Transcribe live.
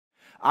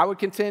I would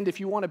contend if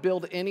you want to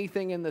build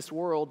anything in this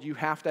world, you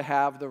have to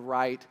have the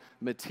right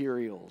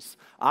materials.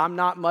 I'm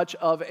not much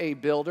of a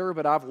builder,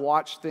 but I've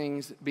watched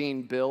things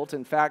being built.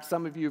 In fact,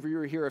 some of you, if you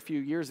were here a few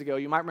years ago,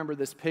 you might remember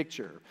this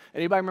picture.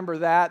 Anybody remember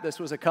that? This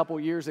was a couple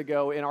years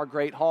ago in our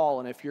Great Hall.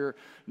 And if you're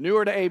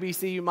newer to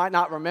ABC, you might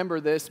not remember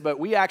this, but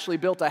we actually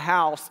built a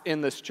house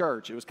in this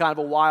church. It was kind of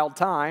a wild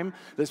time.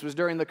 This was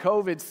during the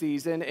COVID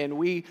season, and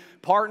we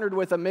partnered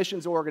with a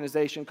missions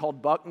organization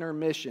called Buckner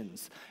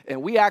Missions.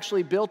 And we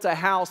actually built a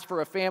house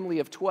for a family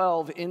of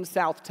 12 in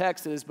South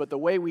Texas, but the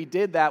way we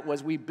did that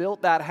was we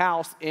built that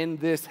house in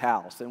this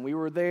house. And we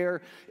were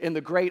there in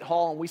the Great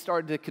Hall, and we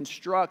started to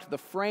construct the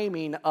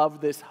framing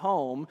of this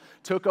home,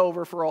 took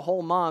over for a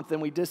whole month,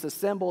 and we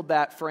disassembled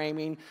that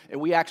framing, and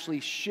we actually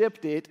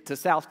shipped it to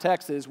South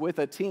Texas with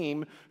a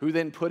team who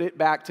then put it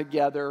back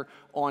together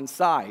on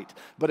site.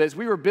 But as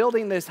we were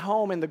building this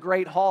home in the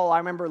Great Hall, I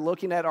remember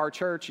looking at our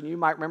church, and you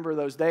might remember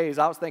those days.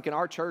 I was thinking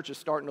our church is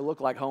starting to look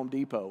like Home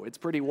Depot. It's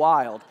pretty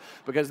wild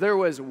because there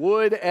was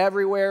wood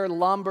everywhere,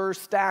 lumber,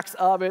 stacks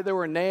of it. There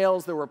were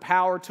nails, there were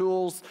power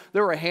tools,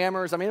 there were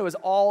hammers. I mean, it was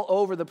all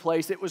over the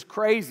place. It was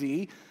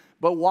crazy.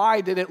 But why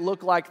did it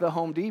look like the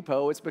Home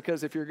Depot? It's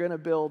because if you're going to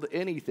build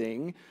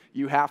anything,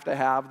 you have to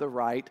have the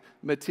right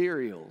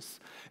materials.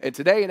 And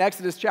today in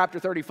Exodus chapter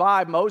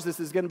 35,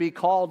 Moses is going to be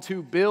called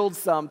to build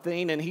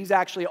something, and he's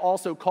actually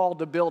also called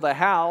to build a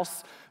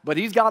house, but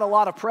he's got a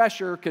lot of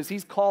pressure because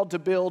he's called to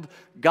build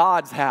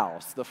God's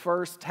house, the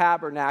first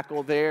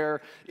tabernacle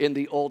there in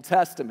the Old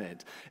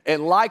Testament.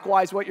 And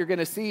likewise, what you're going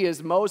to see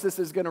is Moses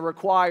is going to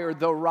require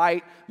the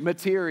right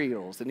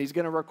materials, and he's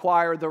going to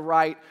require the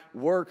right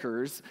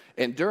workers.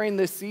 And during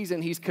this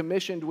season, he's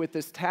commissioned with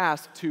this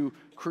task to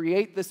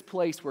create this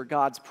place where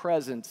God's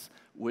presence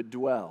would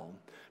dwell.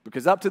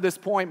 Because up to this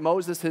point,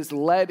 Moses has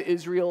led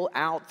Israel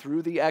out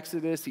through the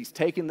Exodus. He's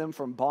taken them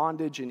from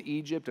bondage in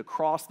Egypt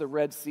across the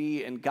Red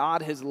Sea, and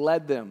God has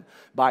led them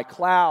by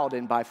cloud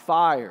and by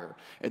fire.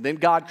 And then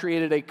God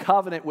created a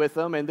covenant with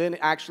them, and then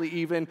actually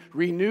even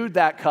renewed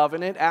that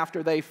covenant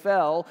after they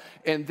fell.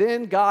 And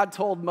then God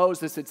told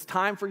Moses, it's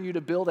time for you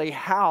to build a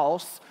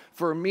house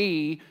for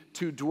me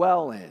to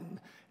dwell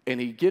in. And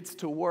he gets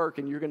to work,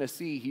 and you're going to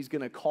see he's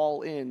going to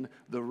call in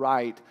the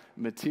right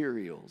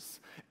materials.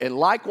 And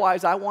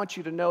likewise, I want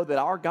you to know that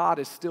our God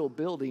is still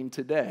building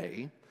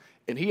today,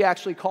 and he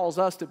actually calls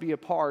us to be a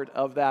part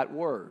of that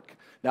work.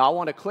 Now, I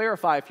want to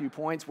clarify a few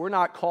points. We're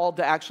not called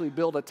to actually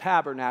build a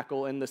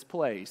tabernacle in this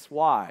place.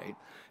 Why?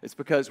 It's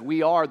because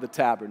we are the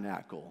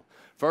tabernacle.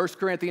 1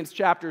 Corinthians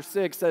chapter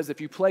 6 says, if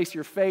you place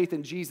your faith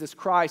in Jesus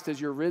Christ as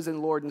your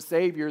risen Lord and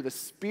Savior, the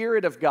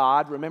Spirit of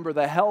God, remember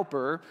the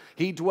helper,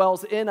 he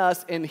dwells in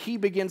us and he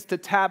begins to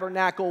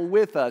tabernacle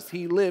with us.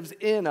 He lives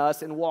in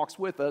us and walks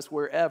with us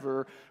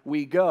wherever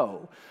we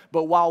go.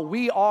 But while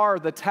we are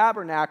the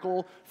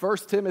tabernacle, 1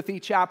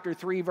 Timothy chapter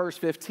 3 verse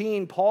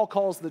 15, Paul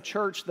calls the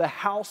church the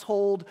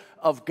household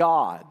of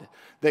God.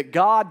 That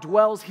God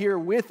dwells here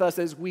with us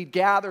as we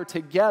gather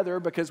together,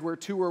 because where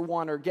two or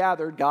one are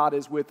gathered, God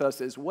is with us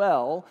as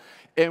well.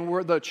 And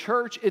where the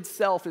church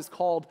itself is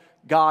called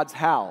God's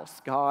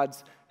house,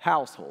 God's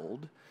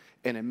household.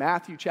 And in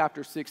Matthew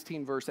chapter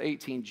 16 verse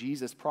 18,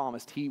 Jesus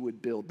promised he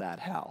would build that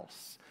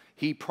house.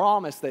 He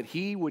promised that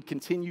he would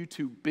continue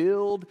to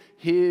build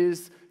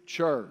his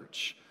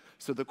church.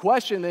 So the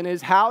question then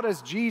is, how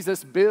does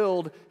Jesus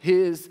build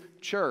his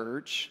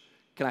church?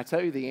 Can I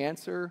tell you the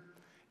answer?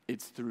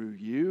 It's through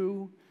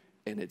you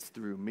and it's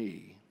through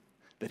me.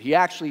 That he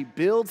actually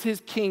builds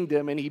his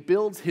kingdom and he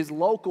builds his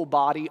local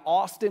body,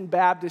 Austin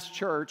Baptist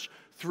Church,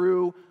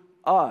 through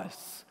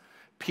us.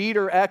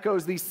 Peter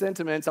echoes these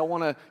sentiments. I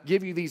want to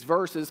give you these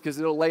verses because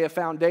it'll lay a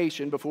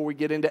foundation before we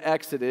get into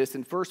Exodus.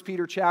 In 1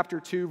 Peter chapter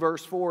 2,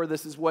 verse 4,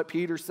 this is what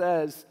Peter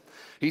says.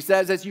 He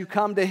says, as you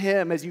come to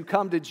him, as you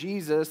come to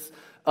Jesus,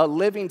 a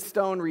living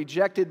stone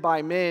rejected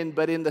by men,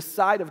 but in the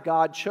sight of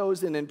God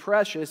chosen and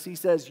precious, he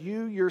says,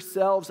 you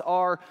yourselves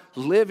are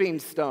living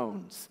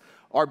stones,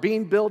 are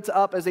being built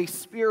up as a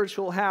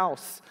spiritual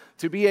house,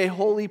 to be a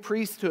holy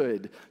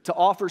priesthood, to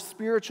offer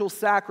spiritual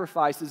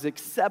sacrifices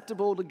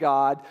acceptable to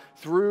God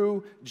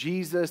through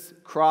Jesus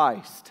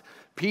Christ.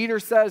 Peter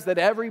says that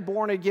every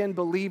born-again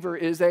believer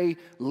is a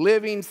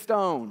living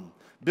stone,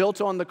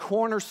 built on the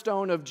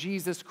cornerstone of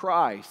Jesus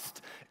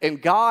Christ.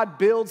 And God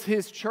builds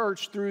his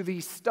church through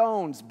these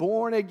stones,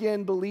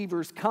 born-again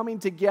believers coming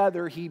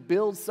together. He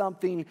builds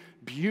something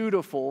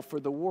beautiful for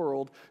the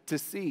world to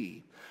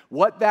see.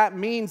 What that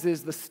means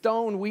is the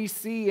stone we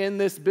see in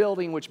this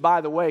building, which,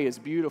 by the way, is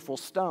beautiful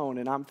stone,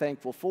 and I'm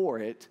thankful for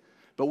it,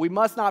 but we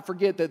must not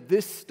forget that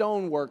this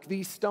stonework,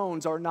 these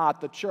stones are not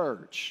the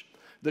church.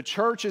 The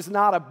church is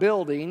not a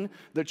building.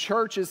 The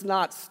church is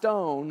not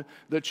stone.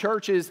 The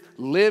church is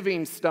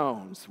living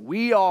stones.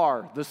 We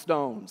are the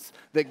stones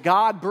that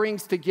God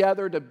brings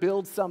together to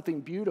build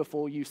something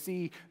beautiful. You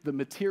see, the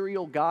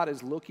material God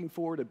is looking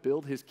for to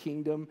build his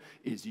kingdom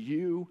is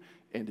you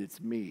and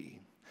it's me.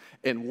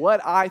 And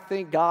what I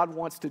think God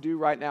wants to do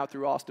right now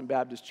through Austin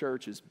Baptist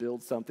Church is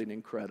build something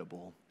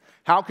incredible.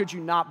 How could you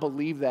not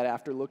believe that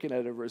after looking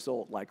at a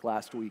result like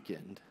last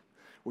weekend?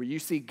 where you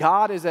see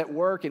God is at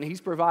work and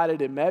he's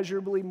provided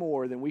immeasurably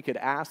more than we could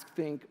ask,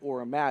 think,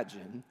 or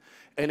imagine.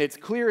 And it's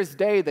clear as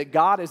day that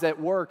God is at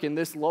work in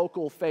this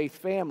local faith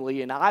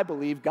family, and I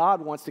believe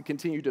God wants to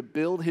continue to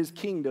build his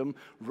kingdom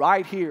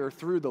right here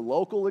through the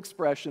local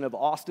expression of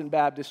Austin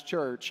Baptist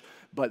Church,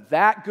 but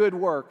that good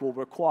work will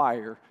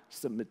require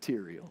some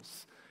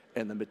materials.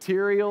 And the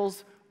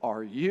materials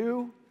are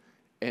you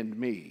and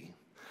me.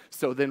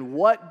 So then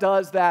what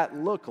does that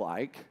look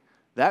like?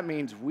 That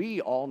means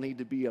we all need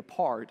to be a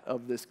part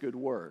of this good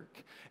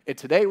work. And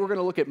today we're going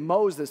to look at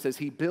Moses as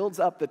he builds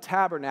up the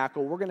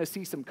tabernacle. We're going to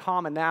see some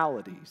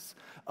commonalities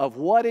of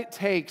what it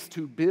takes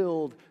to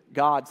build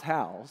God's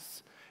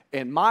house.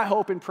 And my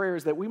hope and prayer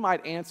is that we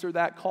might answer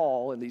that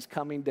call in these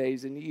coming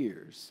days and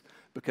years.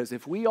 Because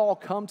if we all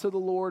come to the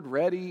Lord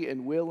ready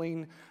and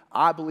willing,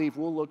 I believe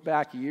we'll look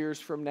back years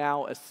from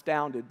now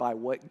astounded by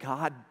what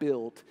God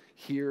built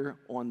here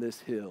on this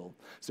hill.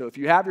 So if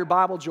you have your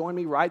Bible, join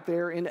me right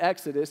there in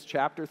Exodus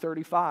chapter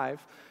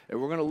 35.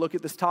 And we're going to look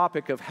at this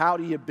topic of how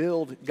do you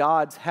build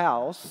God's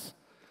house.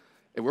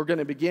 And we're going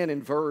to begin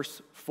in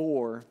verse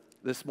 4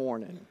 this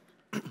morning.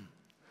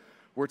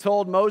 We're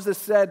told Moses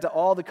said to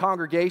all the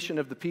congregation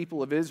of the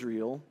people of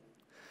Israel,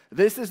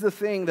 "This is the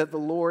thing that the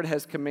Lord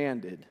has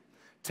commanded.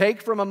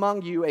 Take from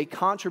among you a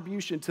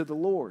contribution to the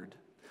Lord.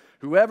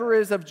 Whoever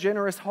is of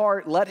generous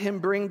heart, let him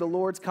bring the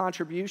Lord's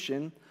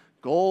contribution,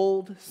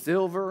 gold,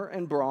 silver,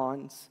 and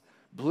bronze,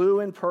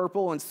 blue and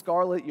purple and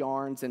scarlet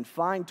yarns, and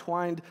fine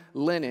twined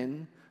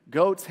linen,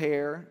 goat's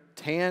hair,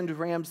 tanned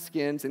ram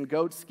skins and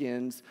goat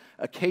skins,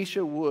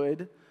 acacia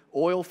wood,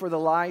 oil for the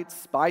lights,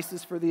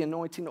 spices for the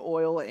anointing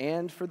oil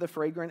and for the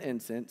fragrant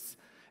incense,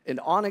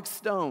 and onyx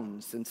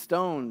stones and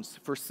stones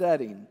for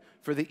setting,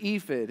 for the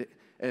ephod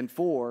and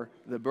for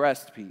the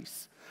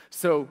breastpiece."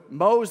 So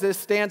Moses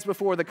stands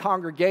before the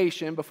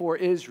congregation, before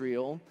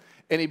Israel,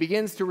 and he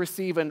begins to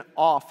receive an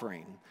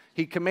offering.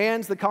 He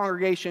commands the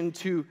congregation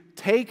to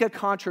take a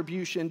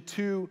contribution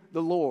to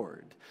the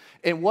Lord.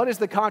 And what is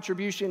the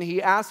contribution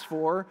he asks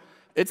for?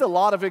 It's a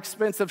lot of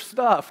expensive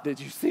stuff. Did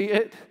you see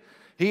it?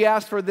 He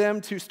asked for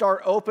them to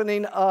start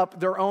opening up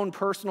their own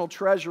personal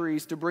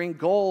treasuries to bring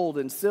gold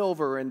and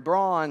silver and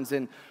bronze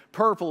and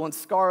purple and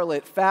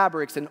scarlet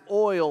fabrics and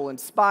oil and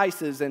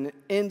spices and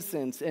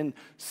incense and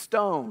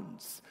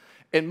stones.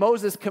 And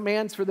Moses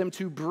commands for them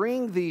to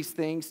bring these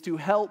things to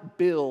help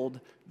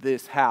build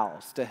this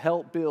house, to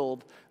help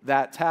build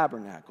that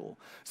tabernacle.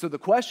 So the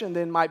question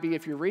then might be,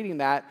 if you're reading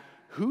that,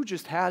 who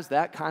just has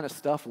that kind of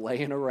stuff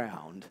laying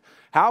around?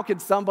 How could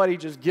somebody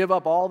just give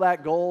up all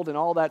that gold and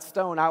all that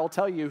stone? I will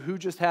tell you, who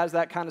just has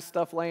that kind of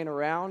stuff laying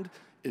around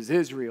is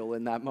Israel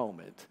in that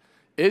moment.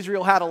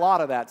 Israel had a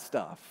lot of that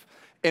stuff.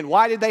 And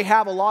why did they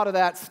have a lot of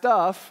that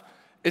stuff?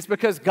 It's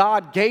because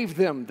God gave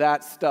them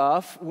that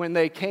stuff when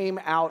they came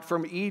out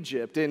from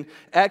Egypt. In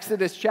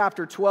Exodus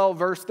chapter 12,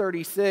 verse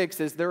 36,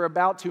 as they're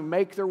about to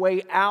make their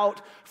way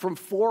out from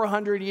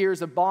 400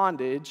 years of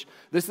bondage,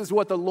 this is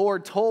what the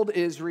Lord told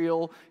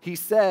Israel. He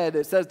said,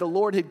 it says, the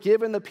Lord had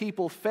given the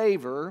people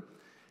favor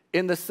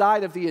in the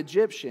sight of the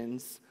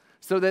Egyptians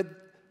so that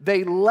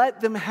they let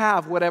them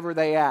have whatever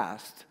they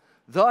asked.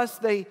 Thus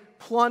they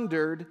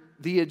plundered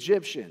the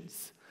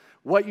Egyptians.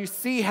 What you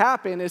see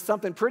happen is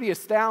something pretty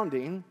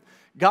astounding.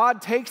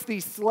 God takes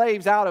these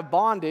slaves out of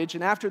bondage,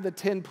 and after the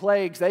 10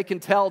 plagues, they can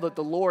tell that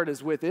the Lord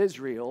is with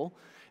Israel.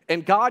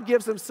 And God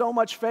gives them so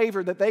much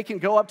favor that they can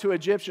go up to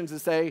Egyptians and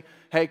say,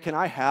 "Hey, can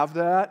I have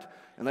that?"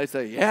 And they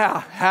say, "Yeah,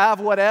 have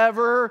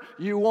whatever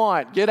you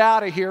want. Get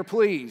out of here,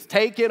 please.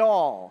 Take it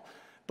all."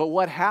 But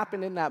what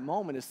happened in that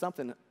moment is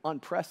something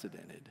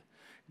unprecedented.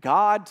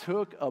 God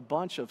took a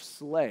bunch of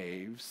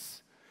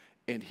slaves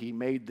and he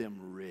made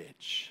them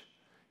rich.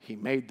 He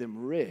made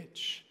them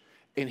rich.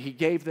 And he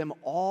gave them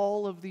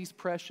all of these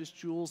precious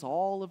jewels,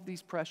 all of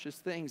these precious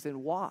things.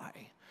 And why?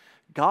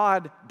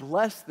 God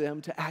blessed them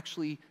to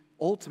actually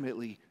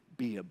ultimately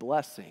be a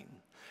blessing.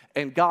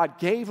 And God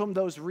gave them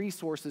those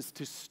resources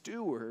to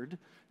steward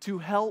to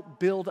help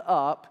build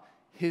up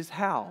his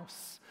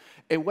house.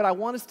 And what I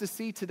want us to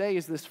see today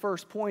is this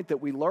first point that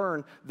we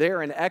learn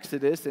there in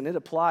Exodus, and it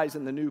applies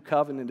in the New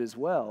Covenant as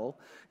well.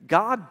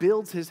 God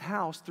builds his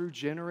house through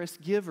generous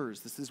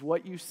givers. This is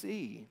what you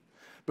see.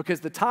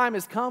 Because the time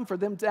has come for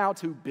them now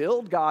to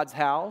build God's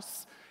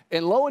house,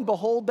 and lo and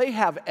behold, they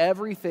have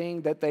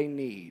everything that they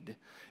need.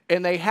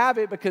 And they have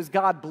it because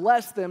God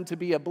blessed them to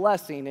be a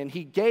blessing, and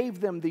he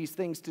gave them these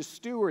things to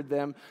steward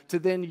them, to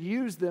then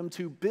use them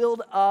to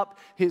build up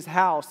his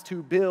house,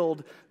 to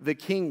build the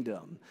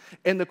kingdom.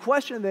 And the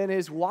question then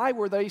is, why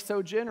were they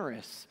so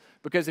generous?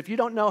 Because if you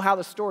don't know how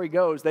the story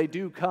goes, they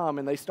do come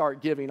and they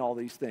start giving all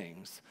these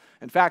things.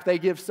 In fact, they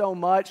give so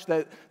much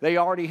that they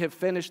already have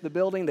finished the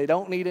building. They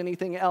don't need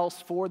anything else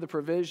for the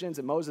provisions,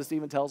 and Moses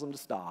even tells them to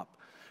stop.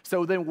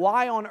 So then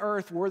why on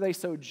earth were they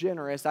so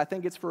generous? I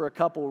think it's for a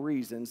couple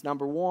reasons.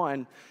 Number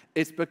one,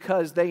 it's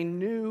because they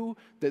knew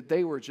that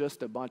they were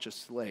just a bunch of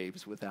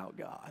slaves without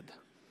God.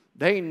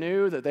 They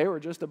knew that they were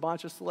just a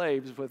bunch of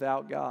slaves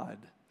without God.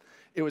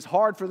 It was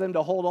hard for them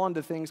to hold on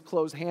to things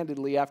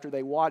close-handedly after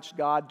they watched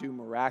God do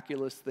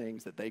miraculous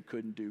things that they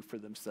couldn't do for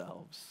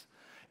themselves.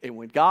 And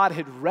when God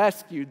had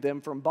rescued them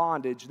from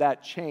bondage,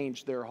 that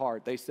changed their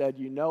heart. They said,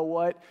 you know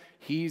what?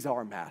 He's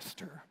our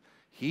master.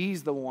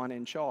 He's the one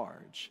in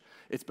charge.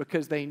 It's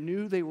because they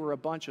knew they were a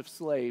bunch of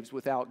slaves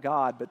without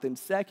God. But then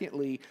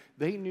secondly,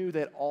 they knew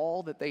that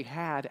all that they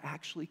had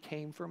actually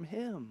came from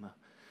Him.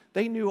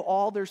 They knew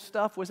all their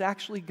stuff was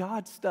actually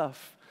God's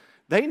stuff.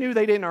 They knew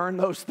they didn't earn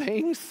those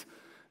things.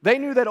 They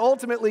knew that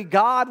ultimately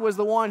God was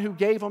the one who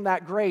gave them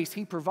that grace.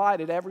 He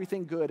provided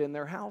everything good in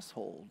their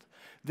household.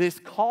 This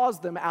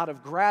caused them out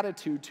of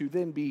gratitude to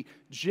then be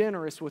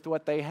generous with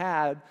what they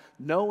had,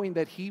 knowing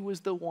that He was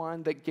the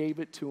one that gave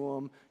it to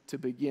them to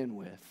begin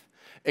with.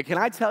 And can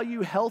I tell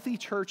you, healthy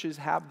churches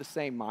have the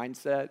same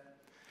mindset.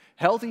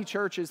 Healthy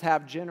churches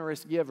have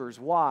generous givers.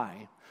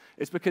 Why?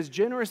 It's because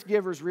generous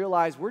givers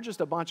realize we're just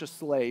a bunch of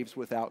slaves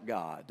without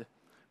God.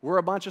 We're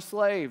a bunch of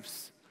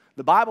slaves.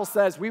 The Bible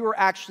says we were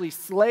actually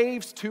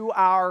slaves to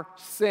our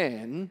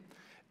sin,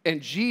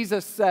 and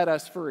Jesus set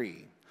us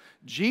free.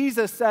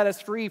 Jesus set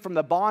us free from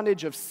the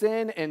bondage of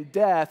sin and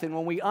death, and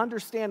when we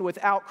understand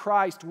without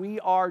Christ we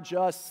are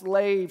just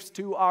slaves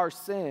to our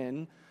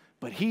sin,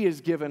 but He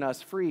has given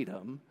us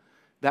freedom,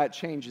 that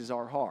changes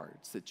our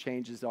hearts. It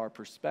changes our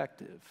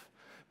perspective.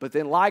 But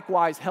then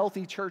likewise,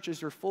 healthy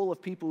churches are full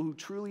of people who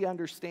truly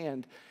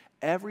understand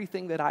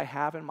everything that I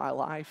have in my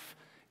life,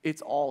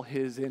 it's all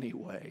His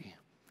anyway.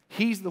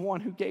 He's the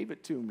one who gave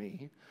it to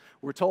me.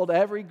 We're told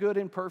every good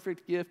and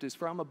perfect gift is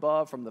from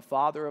above, from the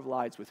Father of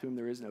lights, with whom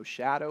there is no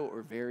shadow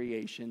or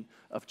variation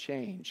of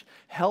change.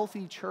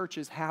 Healthy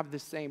churches have the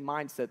same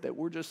mindset that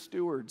we're just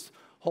stewards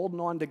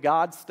holding on to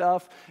God's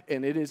stuff,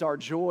 and it is our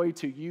joy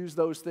to use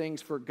those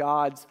things for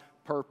God's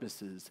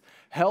purposes.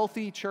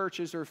 Healthy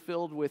churches are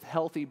filled with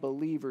healthy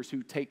believers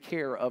who take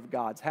care of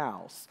God's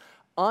house.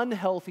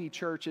 Unhealthy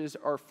churches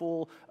are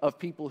full of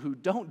people who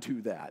don't do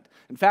that.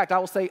 In fact, I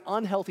will say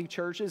unhealthy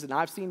churches, and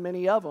I've seen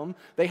many of them,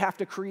 they have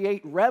to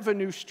create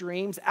revenue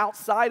streams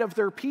outside of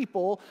their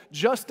people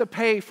just to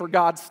pay for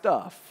God's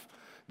stuff.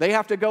 They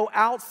have to go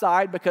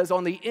outside because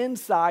on the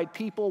inside,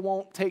 people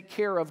won't take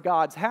care of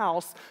God's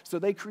house, so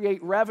they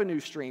create revenue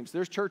streams.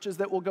 There's churches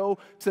that will go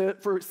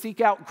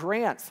seek out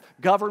grants,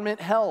 government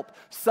help,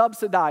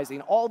 subsidizing,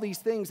 all these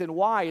things. And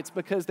why? It's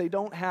because they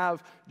don't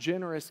have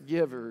generous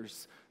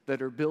givers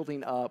that are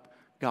building up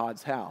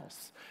God's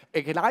house.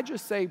 And can I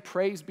just say,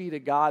 praise be to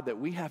God that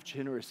we have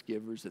generous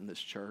givers in this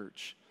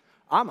church.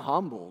 I'm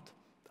humbled.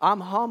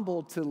 I'm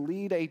humbled to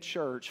lead a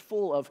church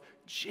full of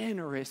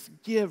generous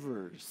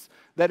givers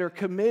that are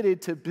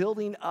committed to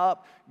building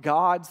up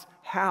God's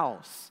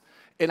house.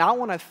 And I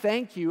want to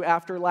thank you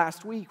after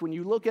last week. When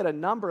you look at a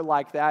number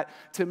like that,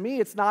 to me,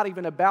 it's not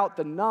even about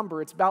the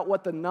number. It's about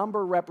what the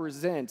number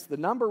represents. The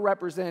number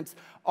represents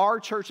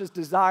our church's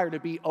desire to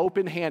be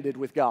open-handed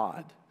with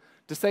God.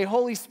 To say,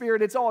 Holy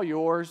Spirit, it's all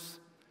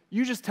yours.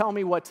 You just tell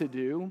me what to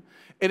do.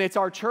 And it's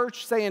our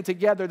church saying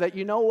together that,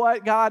 you know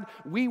what, God,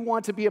 we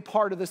want to be a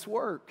part of this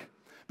work.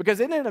 Because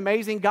isn't it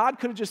amazing? God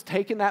could have just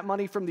taken that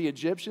money from the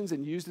Egyptians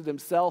and used it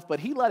Himself, but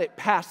He let it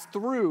pass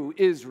through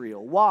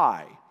Israel.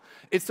 Why?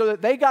 It's so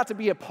that they got to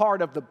be a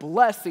part of the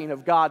blessing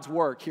of God's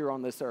work here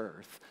on this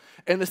earth.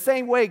 In the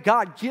same way,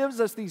 God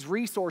gives us these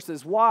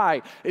resources.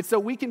 Why? It's so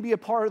we can be a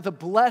part of the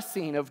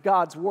blessing of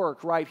God's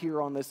work right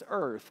here on this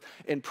earth.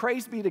 And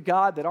praise be to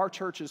God that our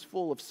church is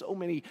full of so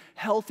many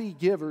healthy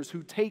givers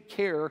who take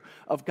care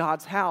of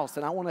God's house.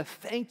 And I want to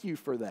thank you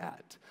for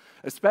that,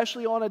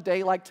 especially on a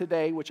day like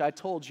today, which I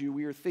told you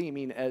we are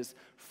theming as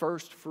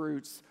First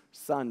Fruits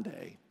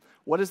Sunday.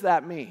 What does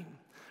that mean?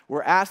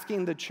 We're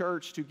asking the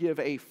church to give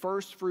a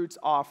first fruits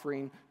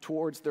offering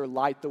towards their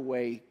Light the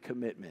Way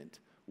commitment.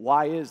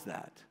 Why is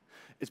that?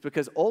 It's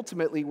because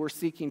ultimately we're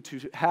seeking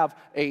to have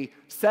a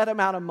set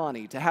amount of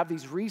money, to have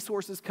these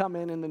resources come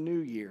in the new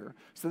year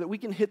so that we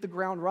can hit the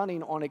ground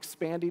running on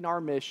expanding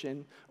our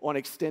mission, on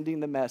extending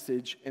the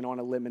message, and on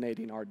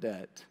eliminating our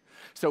debt.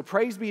 So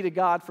praise be to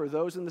God for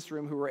those in this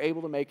room who were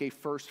able to make a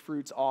first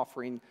fruits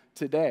offering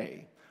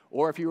today.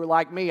 Or if you were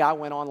like me, I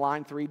went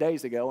online 3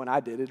 days ago and I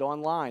did it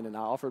online and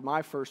I offered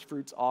my first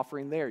fruits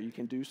offering there. You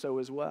can do so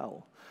as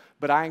well.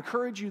 But I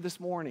encourage you this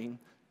morning,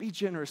 be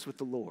generous with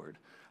the Lord.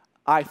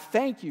 I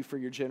thank you for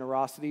your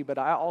generosity, but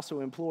I also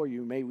implore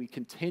you, may we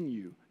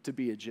continue to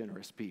be a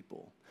generous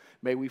people.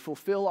 May we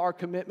fulfill our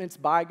commitments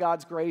by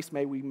God's grace.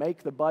 May we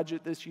make the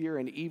budget this year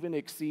and even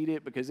exceed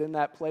it, because in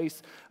that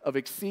place of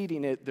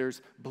exceeding it,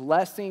 there's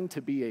blessing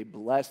to be a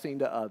blessing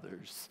to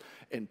others.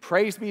 And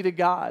praise be to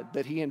God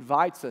that He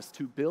invites us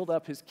to build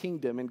up His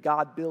kingdom, and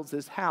God builds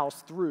His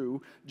house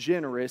through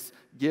generous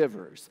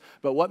givers.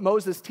 But what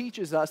Moses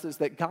teaches us is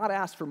that God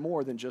asks for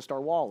more than just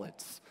our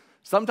wallets.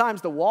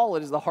 Sometimes the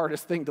wallet is the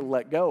hardest thing to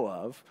let go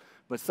of,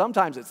 but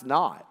sometimes it's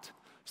not.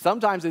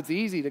 Sometimes it's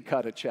easy to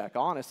cut a check,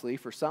 honestly.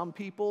 For some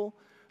people,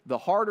 the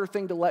harder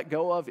thing to let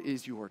go of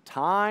is your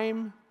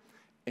time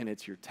and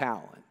it's your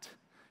talent.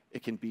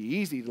 It can be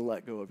easy to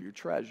let go of your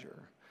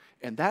treasure.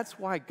 And that's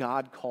why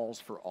God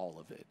calls for all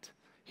of it.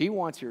 He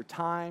wants your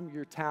time,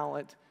 your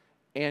talent,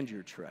 and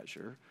your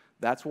treasure.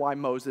 That's why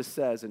Moses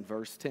says in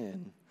verse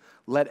 10,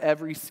 "Let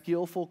every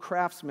skillful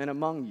craftsman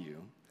among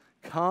you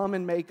come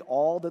and make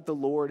all that the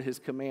Lord has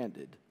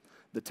commanded.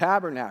 The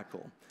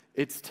tabernacle,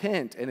 its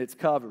tent and its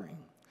covering,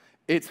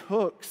 its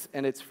hooks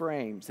and its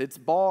frames, its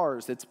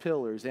bars, its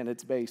pillars, and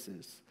its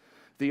bases.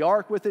 The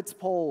ark with its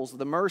poles,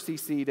 the mercy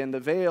seat and the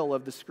veil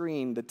of the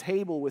screen, the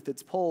table with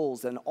its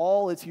poles and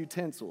all its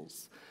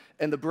utensils,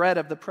 and the bread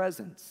of the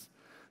presence.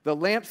 The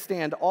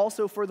lampstand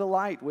also for the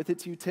light with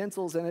its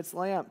utensils and its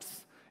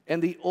lamps,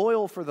 and the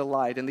oil for the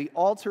light, and the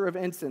altar of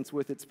incense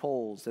with its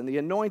poles, and the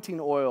anointing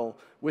oil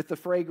with the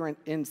fragrant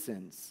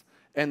incense,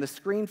 and the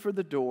screen for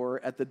the door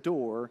at the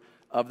door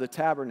of the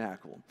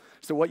tabernacle."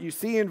 So what you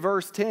see in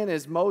verse 10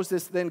 is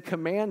Moses then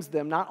commands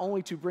them not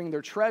only to bring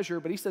their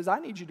treasure, but he says, I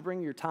need you to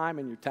bring your time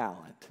and your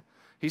talent.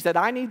 He said,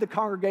 I need the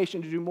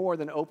congregation to do more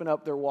than open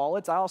up their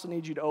wallets. I also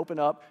need you to open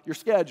up your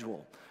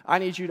schedule. I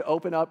need you to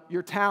open up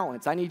your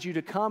talents. I need you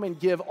to come and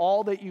give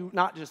all that you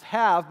not just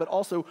have, but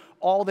also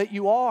all that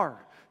you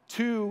are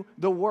to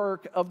the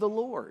work of the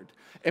Lord.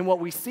 And what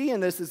we see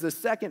in this is the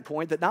second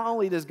point, that not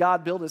only does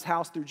God build his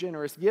house through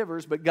generous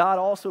givers, but God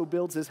also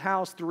builds his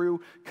house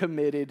through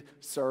committed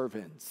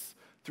servants.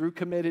 Through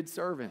committed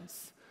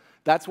servants.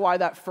 That's why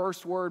that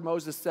first word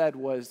Moses said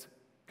was,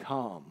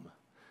 come.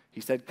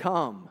 He said,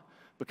 come,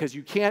 because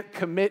you can't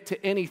commit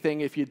to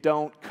anything if you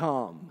don't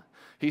come.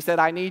 He said,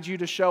 I need you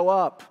to show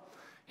up.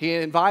 He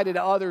invited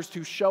others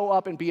to show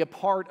up and be a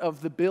part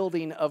of the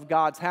building of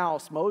God's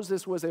house.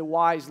 Moses was a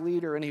wise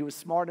leader, and he was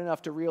smart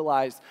enough to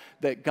realize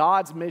that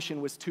God's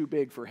mission was too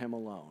big for him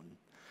alone.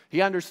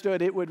 He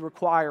understood it would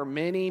require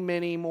many,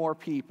 many more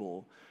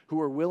people who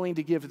were willing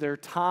to give their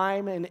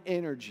time and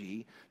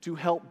energy to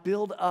help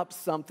build up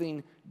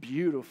something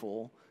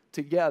beautiful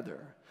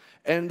together.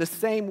 And the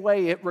same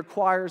way, it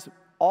requires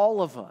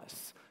all of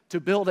us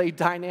to build a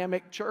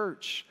dynamic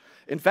church.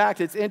 In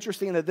fact, it's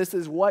interesting that this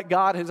is what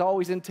God has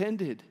always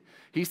intended.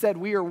 He said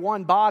we are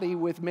one body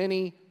with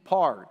many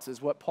parts,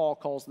 is what Paul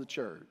calls the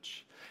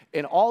church.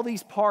 And all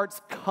these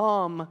parts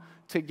come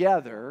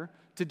together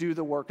to do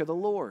the work of the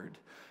Lord.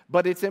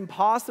 But it's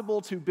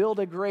impossible to build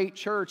a great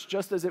church,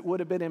 just as it would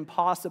have been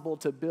impossible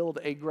to build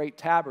a great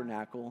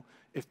tabernacle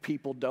if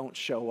people don't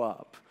show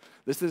up.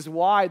 This is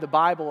why the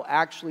Bible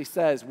actually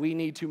says we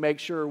need to make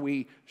sure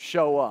we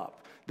show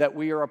up, that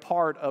we are a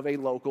part of a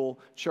local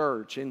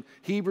church. In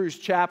Hebrews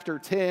chapter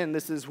 10,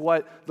 this is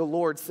what the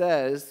Lord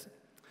says.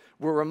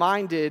 We're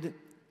reminded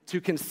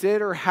to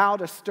consider how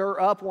to stir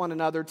up one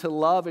another to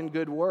love and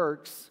good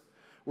works.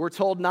 We're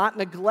told not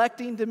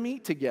neglecting to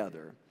meet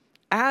together,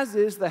 as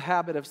is the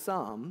habit of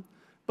some,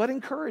 but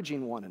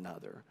encouraging one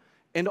another.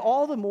 And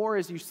all the more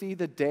as you see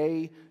the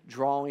day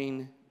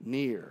drawing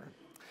near.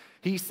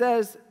 He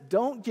says,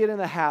 don't get in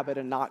the habit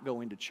of not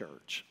going to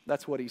church.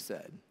 That's what he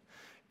said.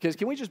 Because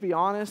can we just be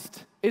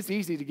honest? It's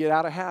easy to get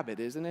out of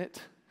habit, isn't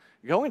it?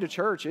 Going to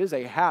church is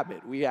a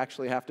habit we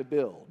actually have to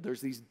build.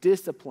 There's these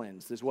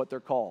disciplines, is what they're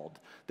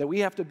called, that we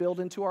have to build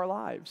into our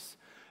lives.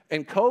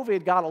 And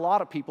COVID got a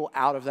lot of people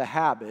out of the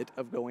habit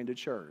of going to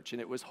church,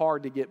 and it was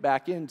hard to get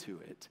back into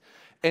it.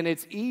 And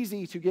it's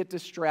easy to get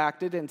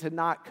distracted and to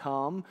not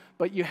come,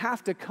 but you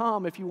have to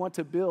come if you want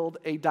to build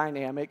a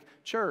dynamic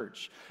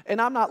church. And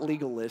I'm not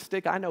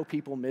legalistic. I know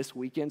people miss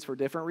weekends for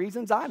different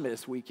reasons. I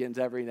miss weekends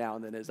every now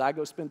and then as I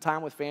go spend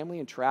time with family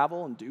and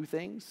travel and do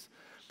things.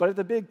 But at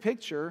the big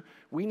picture,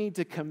 we need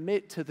to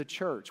commit to the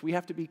church. We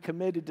have to be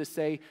committed to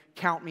say,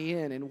 count me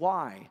in. And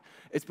why?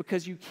 It's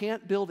because you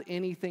can't build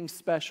anything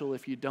special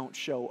if you don't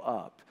show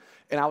up.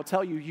 And I'll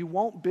tell you, you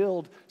won't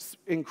build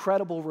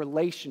incredible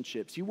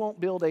relationships. You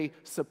won't build a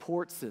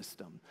support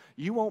system.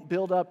 You won't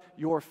build up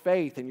your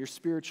faith and your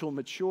spiritual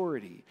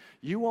maturity.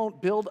 You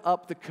won't build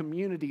up the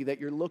community that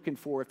you're looking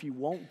for if you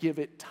won't give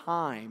it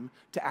time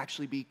to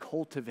actually be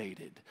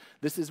cultivated.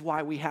 This is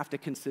why we have to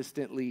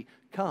consistently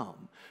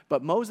come.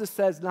 But Moses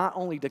says not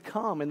only to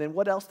come, and then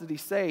what else did he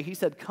say? He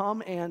said,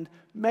 come and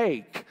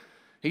make.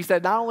 He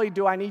said, not only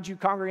do I need you,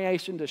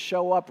 congregation, to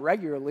show up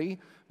regularly,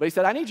 but he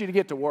said, I need you to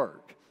get to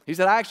work. He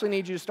said, I actually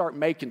need you to start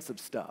making some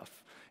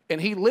stuff.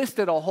 And he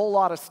listed a whole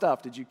lot of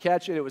stuff. Did you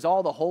catch it? It was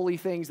all the holy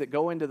things that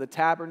go into the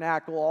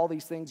tabernacle, all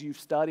these things you've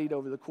studied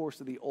over the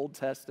course of the Old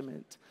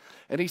Testament.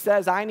 And he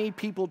says, I need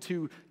people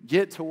to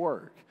get to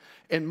work.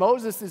 And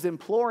Moses is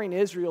imploring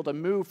Israel to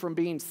move from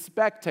being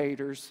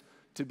spectators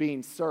to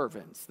being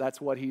servants.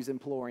 That's what he's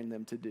imploring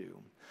them to do.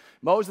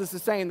 Moses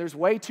is saying, there's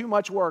way too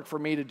much work for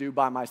me to do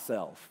by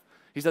myself.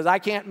 He says, I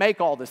can't make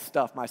all this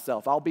stuff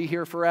myself. I'll be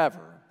here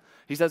forever.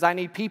 He says, I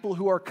need people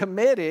who are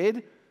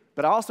committed,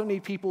 but I also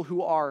need people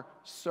who are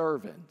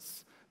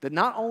servants, that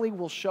not only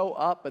will show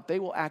up, but they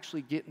will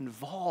actually get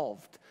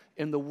involved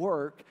in the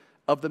work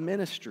of the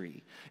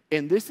ministry.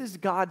 And this is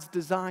God's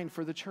design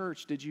for the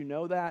church. Did you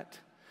know that?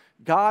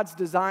 God's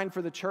design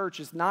for the church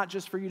is not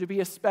just for you to be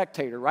a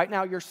spectator. Right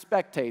now you're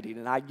spectating,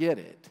 and I get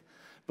it.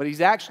 But he's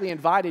actually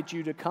invited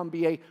you to come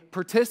be a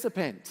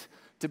participant,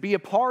 to be a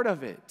part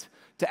of it,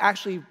 to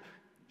actually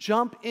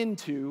jump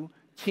into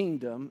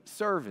kingdom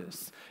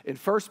service. In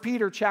 1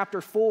 Peter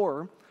chapter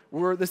 4,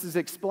 where this is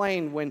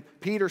explained when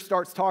Peter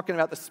starts talking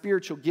about the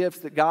spiritual gifts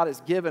that God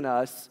has given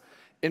us.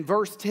 In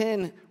verse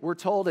 10, we're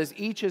told, as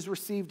each has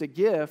received a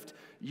gift,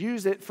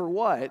 use it for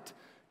what?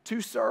 To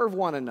serve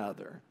one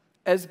another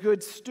as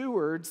good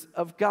stewards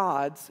of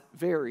God's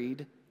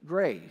varied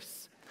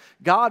grace.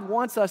 God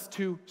wants us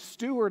to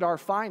steward our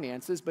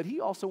finances, but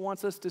He also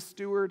wants us to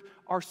steward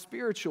our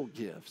spiritual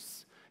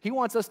gifts. He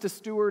wants us to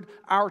steward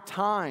our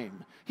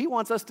time. He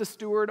wants us to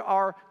steward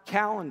our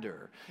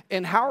calendar.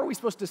 And how are we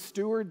supposed to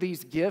steward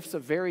these gifts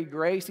of varied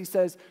grace? He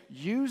says,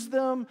 use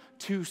them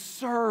to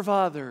serve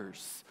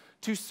others,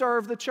 to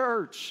serve the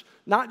church.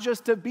 Not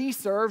just to be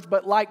served,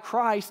 but like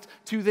Christ,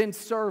 to then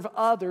serve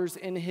others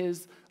in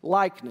His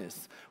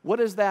likeness. What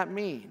does that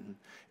mean?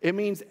 It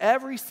means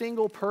every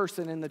single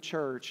person in the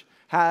church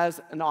has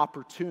an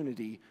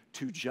opportunity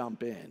to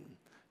jump in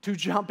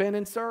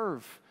and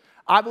serve.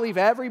 I believe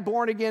every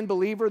born-again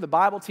believer, the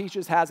Bible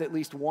teaches, has at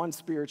least one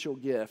spiritual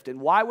gift. And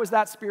why was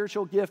that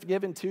spiritual gift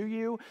given to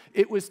you?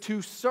 It was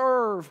to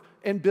serve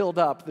and build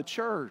up the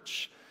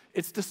church.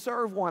 It's to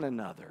serve one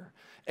another.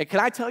 And can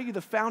I tell you,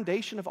 the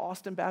foundation of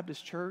Austin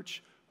Baptist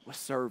Church was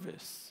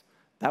service.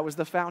 That was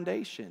the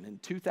foundation in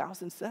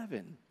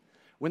 2007.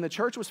 When the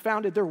church was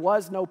founded, there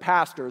was no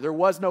pastor. There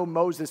was no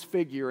Moses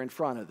figure in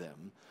front of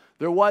them.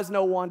 There was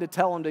no one to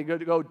tell them to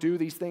go do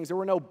these things. There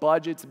were no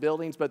budgets,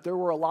 buildings, but there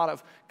were a lot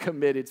of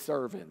committed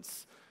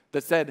servants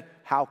that said,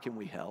 how can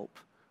we help?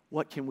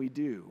 What can we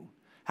do?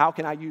 How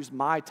can I use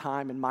my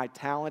time and my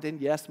talent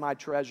and, yes, my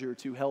treasure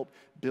to help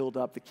build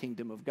up the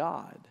kingdom of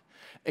God?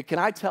 And can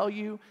I tell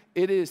you,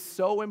 it is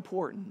so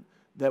important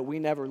that we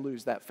never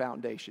lose that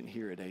foundation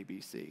here at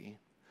ABC.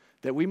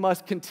 That we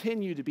must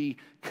continue to be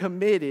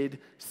committed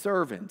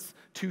servants,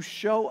 to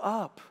show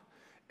up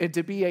and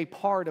to be a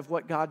part of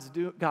what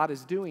God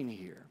is doing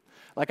here.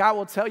 Like, I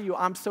will tell you,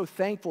 I'm so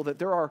thankful that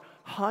there are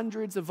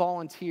hundreds of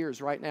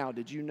volunteers right now,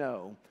 did you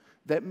know,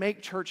 that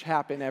make church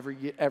happen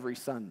every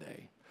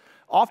Sunday.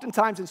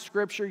 Oftentimes in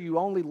Scripture, you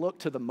only look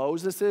to the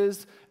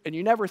Moseses, and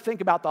you never think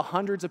about the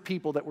hundreds of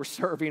people that were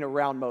serving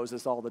around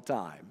Moses all the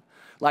time.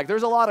 Like,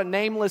 there's a lot of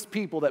nameless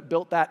people that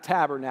built that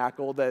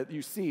tabernacle that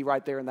you see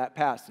right there in that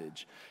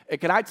passage. And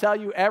can I tell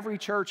you, every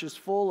church is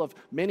full of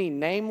many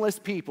nameless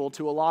people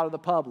to a lot of the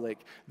public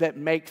that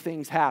make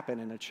things happen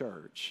in a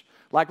church.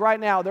 Like right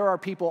now, there are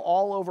people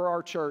all over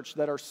our church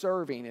that are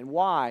serving. And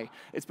why?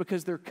 It's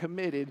because they're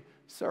committed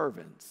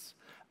servants.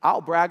 I'll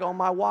brag on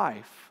my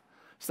wife.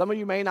 Some of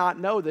you may not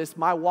know this.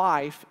 My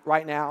wife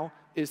right now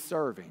is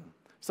serving.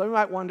 Some of you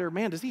might wonder,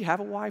 man, does he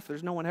have a wife?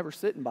 There's no one ever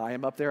sitting by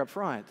him up there up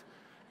front.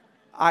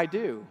 I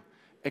do.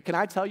 And can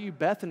I tell you,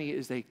 Bethany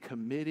is a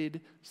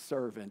committed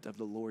servant of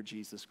the Lord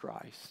Jesus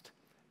Christ.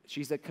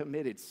 She's a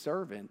committed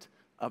servant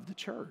of the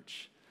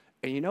church.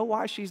 And you know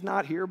why she's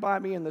not here by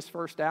me in this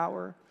first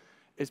hour?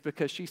 It's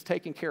because she's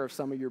taking care of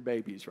some of your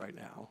babies right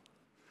now.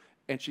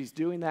 And she's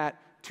doing that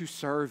to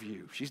serve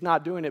you. She's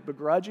not doing it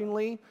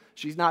begrudgingly.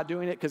 She's not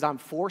doing it because I'm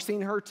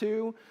forcing her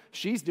to.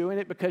 She's doing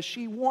it because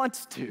she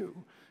wants to,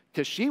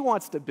 because she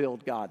wants to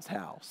build God's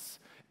house.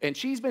 And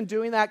she's been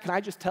doing that, can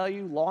I just tell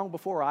you, long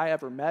before I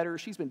ever met her.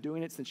 She's been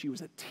doing it since she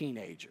was a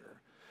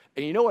teenager.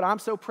 And you know what I'm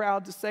so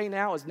proud to say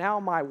now is now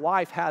my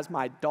wife has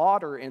my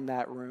daughter in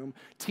that room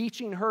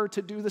teaching her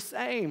to do the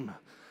same.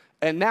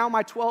 And now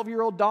my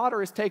 12-year-old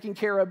daughter is taking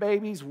care of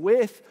babies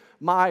with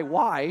my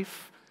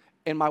wife,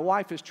 and my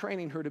wife is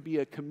training her to be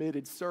a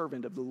committed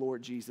servant of the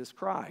Lord Jesus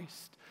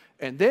Christ.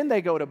 And then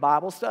they go to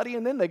Bible study,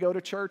 and then they go to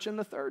church in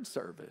the third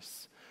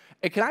service.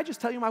 And can I just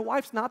tell you, my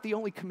wife's not the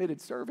only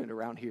committed servant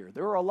around here.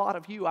 There are a lot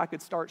of you I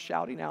could start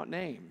shouting out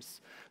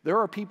names. There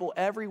are people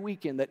every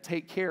weekend that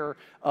take care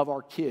of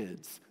our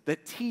kids,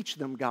 that teach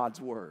them God's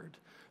word.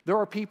 There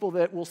are people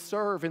that will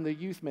serve in the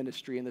youth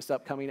ministry in this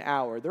upcoming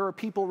hour. There are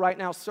people right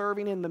now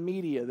serving in the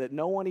media that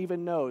no one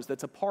even knows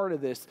that's a part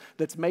of this,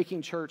 that's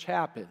making church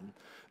happen.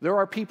 There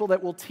are people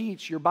that will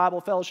teach your Bible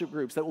fellowship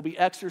groups, that will be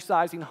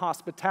exercising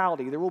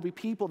hospitality. There will be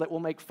people that will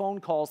make phone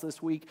calls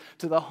this week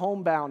to the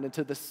homebound and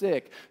to the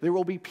sick. There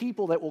will be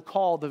people that will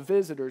call the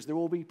visitors. There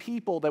will be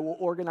people that will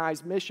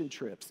organize mission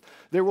trips.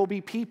 There will be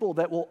people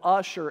that will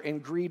usher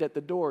and greet at the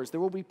doors. There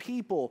will be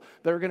people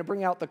that are going to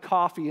bring out the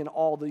coffee and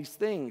all these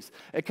things.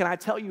 And can I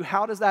tell you,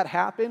 how does that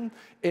happen?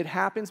 It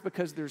happens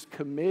because there's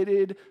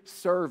committed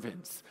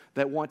servants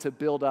that want to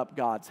build up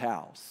God's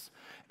house.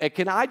 And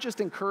can I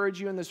just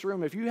encourage you in this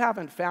room, if you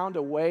haven't found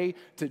a way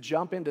to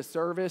jump into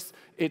service,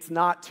 it's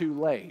not too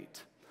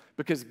late.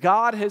 Because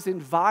God has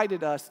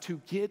invited us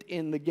to get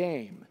in the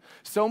game.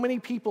 So many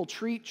people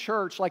treat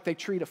church like they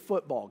treat a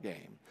football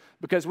game.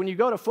 Because when you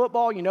go to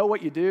football, you know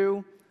what you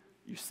do?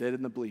 You sit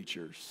in the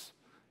bleachers.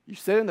 You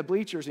sit in the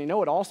bleachers, and you know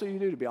what also you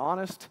do, to be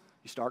honest?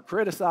 You start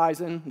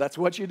criticizing. That's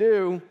what you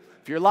do.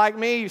 If you're like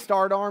me, you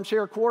start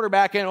armchair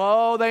quarterbacking.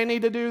 Oh, they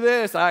need to do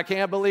this. I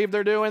can't believe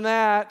they're doing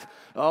that.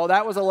 Oh,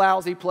 that was a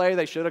lousy play.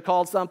 They should have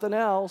called something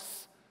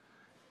else.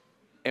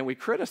 And we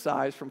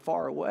criticize from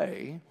far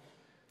away.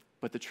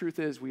 But the truth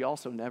is, we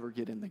also never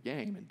get in the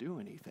game and do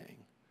anything.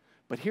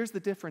 But here's the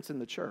difference in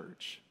the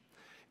church.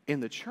 In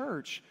the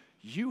church,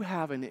 you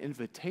have an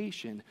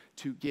invitation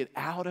to get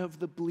out of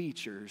the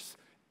bleachers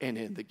and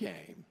in the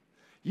game.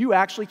 You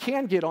actually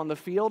can get on the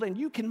field and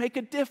you can make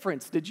a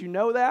difference. Did you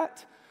know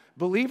that?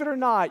 Believe it or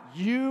not,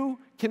 you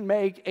can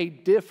make a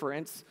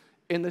difference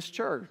in this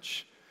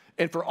church.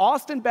 And for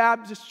Austin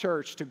Baptist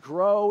Church to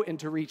grow and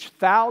to reach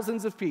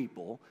thousands of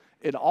people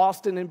in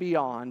Austin and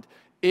beyond,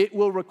 it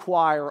will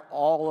require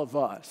all of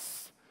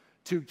us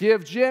to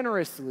give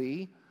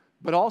generously,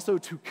 but also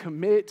to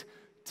commit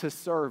to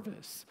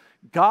service.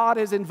 God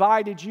has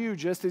invited you,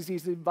 just as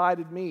He's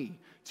invited me,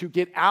 to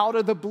get out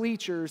of the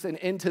bleachers and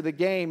into the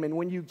game. And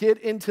when you get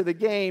into the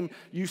game,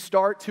 you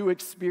start to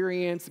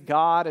experience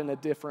God in a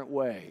different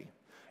way.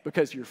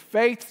 Because your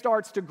faith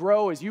starts to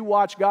grow as you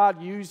watch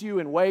God use you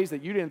in ways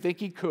that you didn't think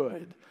He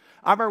could.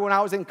 I remember when I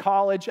was in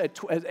college at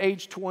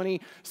age 20,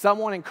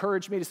 someone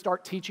encouraged me to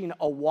start teaching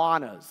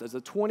Awanas as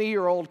a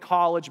 20-year-old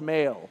college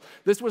male.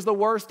 This was the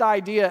worst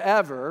idea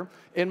ever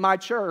in my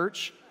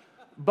church,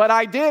 but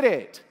I did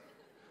it.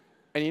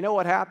 And you know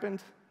what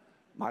happened?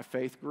 My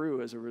faith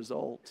grew as a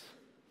result.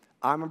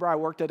 I remember I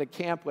worked at a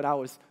camp when I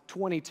was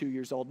 22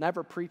 years old,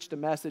 never preached a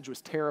message,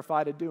 was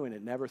terrified of doing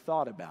it, never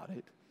thought about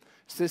it.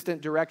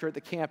 Assistant director at the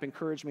camp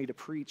encouraged me to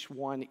preach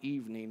one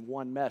evening,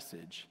 one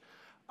message.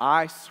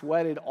 I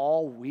sweated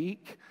all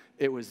week.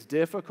 It was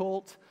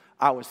difficult.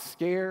 I was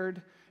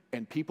scared,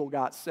 and people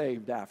got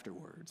saved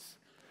afterwards.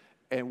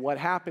 And what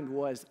happened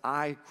was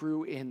I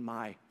grew in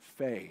my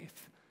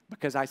faith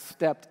because I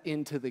stepped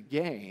into the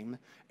game,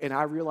 and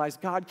I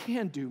realized God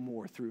can do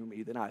more through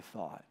me than I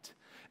thought.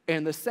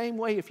 And the same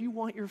way, if you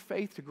want your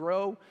faith to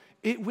grow,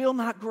 it will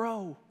not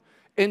grow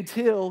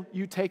until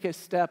you take a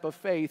step of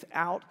faith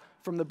out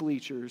from the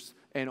bleachers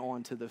and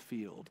onto the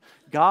field.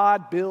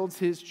 God builds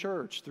His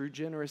church through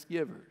generous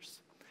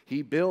givers.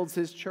 He builds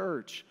His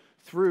church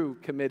through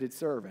committed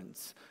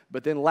servants.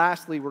 But then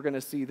lastly, we're going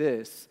to see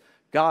this.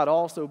 God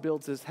also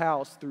builds His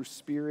house through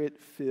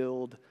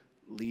Spirit-filled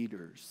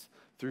leaders.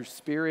 Through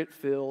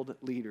Spirit-filled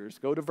leaders.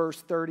 Go to verse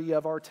 30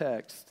 of our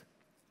text.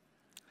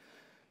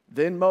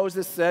 Then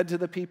Moses said to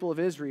the people of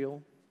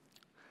Israel,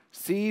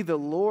 "See, the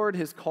Lord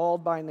has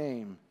called by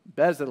name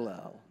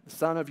Bezalel, the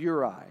son of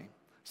Uri,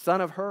 son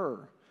of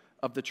Hur,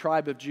 of the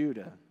tribe of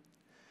Judah.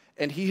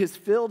 And He has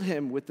filled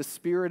him with the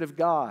Spirit of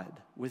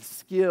God, with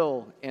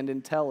skill and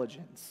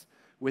intelligence,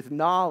 with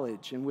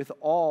knowledge and with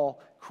all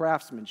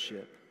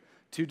craftsmanship,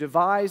 to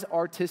devise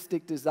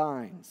artistic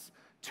designs,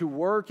 to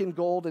work in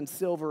gold and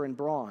silver and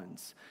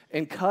bronze,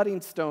 and cutting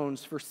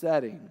stones for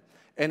setting,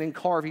 and in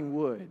carving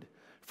wood,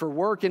 for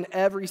work in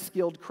every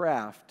skilled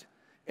craft.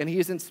 And He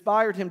has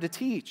inspired him to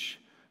teach,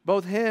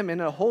 both him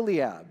and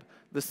Aholiab,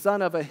 the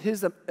son of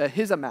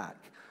Ahisamach,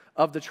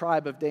 of the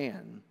tribe of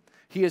Dan.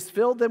 He has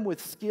filled them with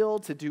skill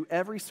to do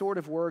every sort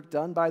of work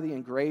done by the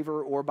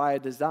engraver or by a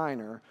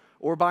designer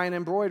or by an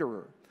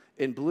embroiderer,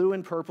 in blue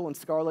and purple and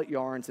scarlet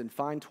yarns and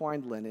fine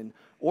twined linen,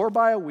 or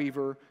by a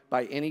weaver,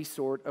 by any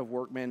sort of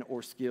workman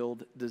or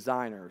skilled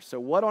designer." So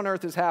what on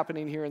earth is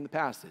happening here in the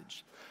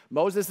passage?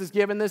 Moses is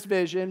given this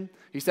vision.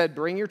 He said,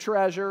 bring your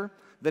treasure.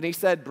 Then he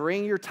said,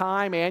 bring your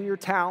time and your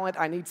talent.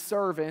 I need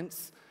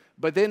servants.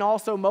 But then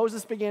also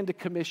Moses began to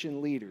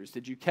commission leaders.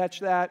 Did you catch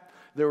that?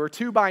 There were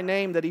two by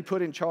name that he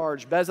put in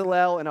charge,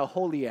 Bezalel and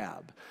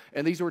Aholiab.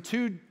 And these were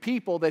two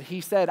people that he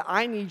said,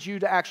 I need you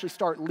to actually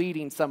start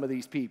leading some of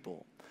these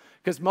people.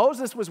 Because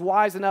Moses was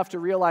wise enough to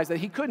realize that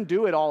he couldn't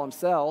do it all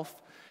himself.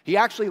 He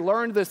actually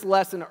learned this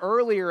lesson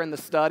earlier in the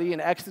study. In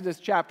Exodus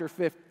chapter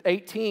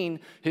 18,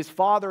 his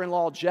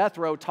father-in-law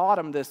Jethro taught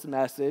him this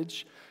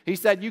message. He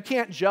said, you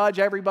can't judge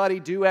everybody,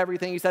 do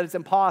everything. He said, it's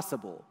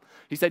impossible.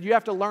 He said, you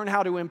have to learn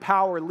how to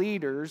empower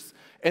leaders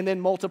and then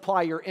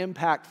multiply your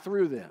impact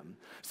through them.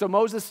 So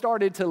Moses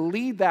started to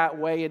lead that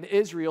way in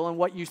Israel, and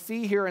what you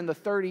see here in the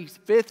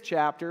 35th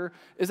chapter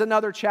is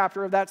another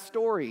chapter of that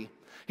story.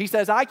 He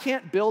says, I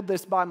can't build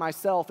this by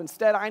myself.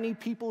 Instead, I need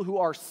people who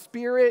are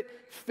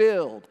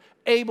Spirit-filled,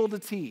 able to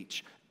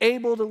teach,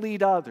 able to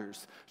lead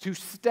others, to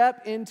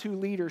step into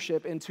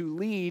leadership and to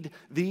lead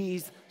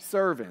these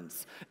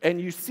servants.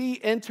 And you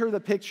see, enter the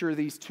picture,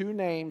 these two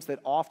names that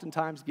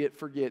oftentimes get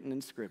forgotten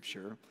in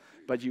Scripture.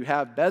 But you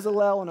have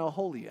Bezalel and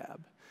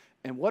Aholiab.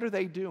 And what are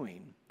they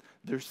doing?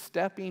 They're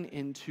stepping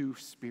into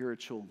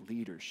spiritual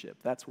leadership.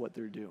 That's what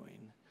they're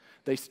doing.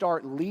 They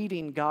start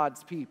leading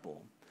God's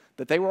people.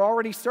 That they were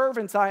already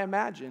servants, I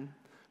imagine.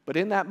 But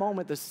in that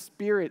moment, the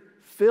Spirit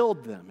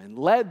filled them and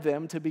led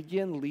them to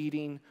begin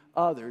leading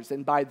others.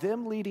 And by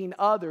them leading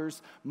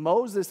others,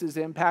 Moses'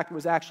 impact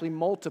was actually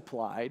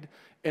multiplied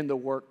and the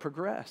work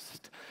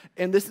progressed.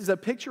 And this is a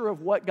picture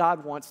of what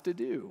God wants to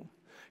do.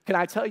 Can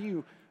I tell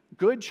you,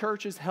 good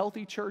churches,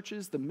 healthy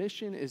churches, the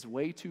mission is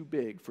way too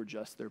big for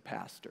just their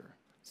pastor.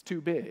 It's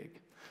too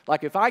big.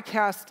 Like if I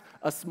cast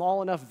a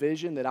small enough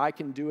vision that I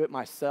can do it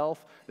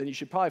myself, then you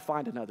should probably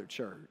find another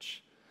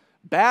church.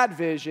 Bad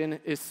vision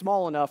is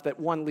small enough that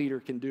one leader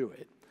can do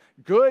it.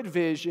 Good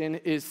vision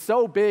is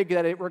so big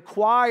that it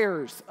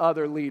requires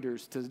other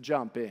leaders to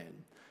jump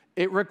in.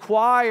 It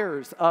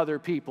requires other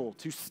people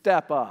to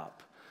step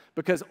up.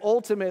 Because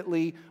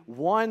ultimately,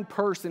 one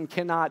person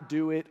cannot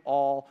do it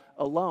all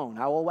alone.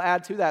 I will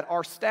add to that,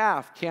 our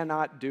staff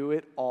cannot do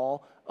it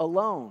all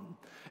alone.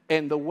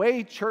 And the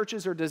way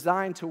churches are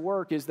designed to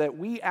work is that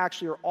we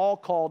actually are all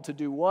called to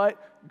do what?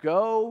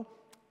 Go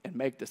and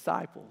make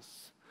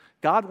disciples.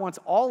 God wants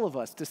all of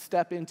us to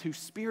step into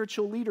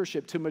spiritual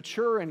leadership, to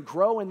mature and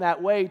grow in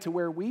that way to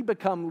where we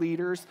become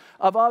leaders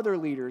of other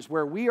leaders,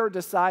 where we are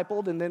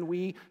discipled and then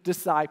we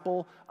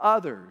disciple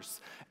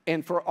others.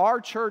 And for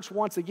our church,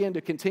 once again,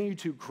 to continue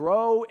to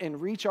grow and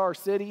reach our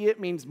city,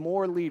 it means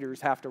more leaders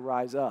have to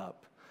rise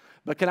up.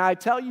 But can I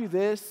tell you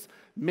this?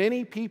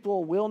 Many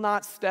people will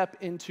not step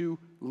into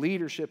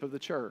leadership of the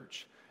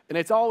church. And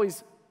it's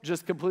always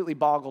just completely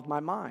boggled my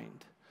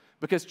mind.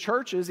 Because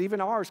churches, even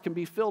ours, can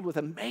be filled with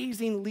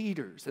amazing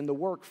leaders in the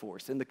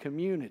workforce, in the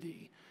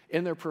community,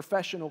 in their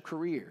professional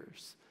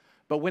careers.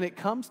 But when it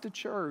comes to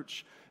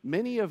church,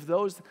 many of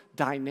those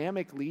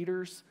dynamic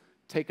leaders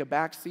take a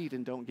back seat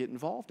and don't get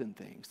involved in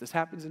things. This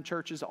happens in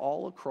churches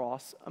all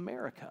across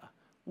America.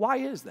 Why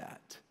is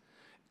that?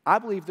 I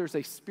believe there's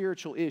a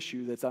spiritual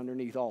issue that's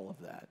underneath all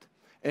of that.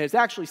 And it's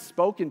actually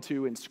spoken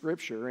to in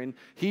Scripture. In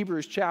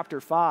Hebrews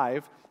chapter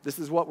 5, this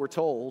is what we're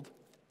told.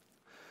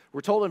 We're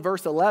told in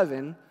verse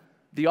 11,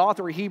 the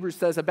author of Hebrews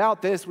says,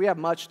 about this we have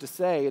much to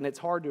say, and it's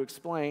hard to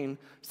explain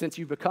since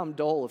you've become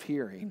dull of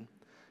hearing.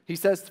 He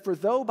says, for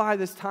though by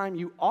this time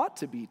you ought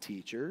to be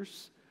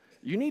teachers,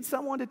 you need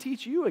someone to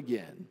teach you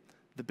again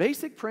the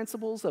basic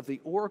principles of the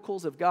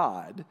oracles of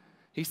God.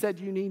 He said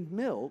you need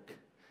milk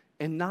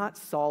and not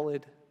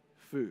solid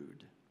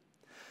food.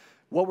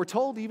 What we're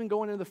told, even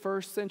going into the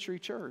first century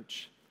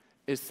church,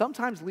 is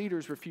sometimes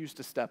leaders refuse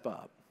to step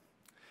up.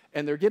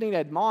 And they're getting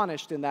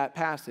admonished in that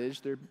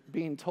passage. They're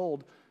being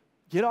told,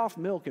 get off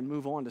milk and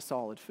move on to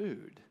solid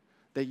food.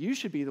 That you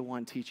should be the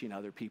one teaching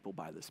other people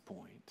by this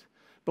point.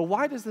 But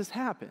why does this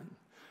happen?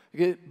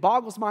 It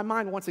boggles my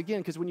mind once again,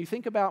 because when you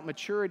think about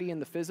maturity in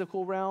the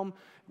physical realm,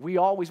 we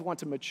always want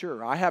to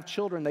mature. I have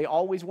children, they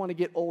always want to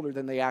get older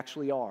than they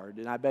actually are,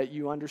 and I bet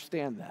you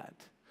understand that.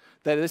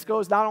 That this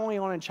goes not only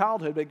on in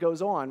childhood, but it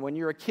goes on. When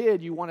you're a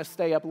kid, you want to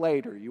stay up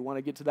later. You want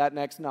to get to that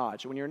next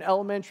notch. When you're in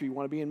elementary, you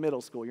want to be in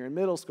middle school. You're in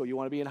middle school, you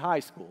want to be in high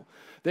school.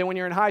 Then when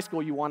you're in high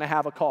school, you want to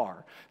have a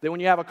car. Then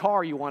when you have a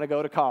car, you want to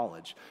go to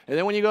college. And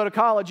then when you go to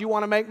college, you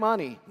want to make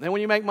money. And then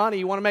when you make money,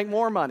 you want to make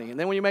more money. And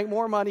then when you make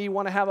more money, you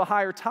want to have a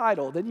higher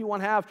title. Then you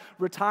want to have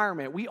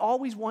retirement. We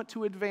always want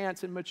to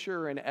advance and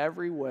mature in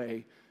every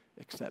way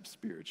except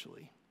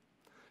spiritually.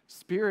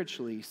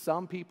 Spiritually,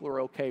 some people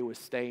are okay with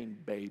staying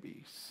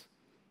babies.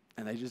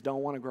 And they just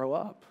don't want to grow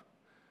up.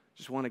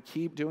 Just want to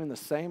keep doing the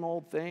same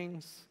old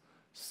things,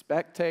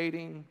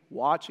 spectating,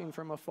 watching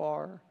from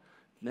afar,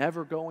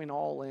 never going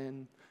all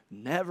in,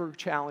 never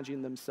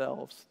challenging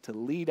themselves to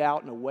lead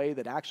out in a way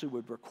that actually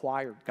would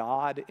require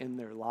God in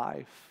their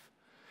life.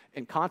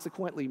 And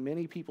consequently,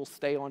 many people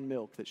stay on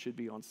milk that should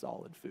be on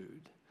solid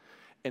food.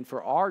 And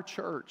for our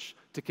church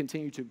to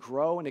continue to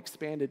grow and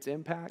expand its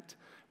impact,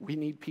 we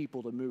need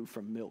people to move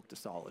from milk to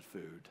solid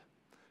food.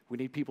 We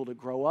need people to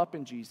grow up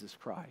in Jesus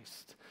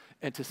Christ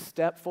and to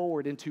step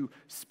forward into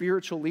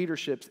spiritual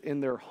leaderships in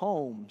their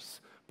homes,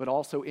 but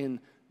also in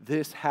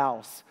this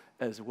house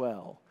as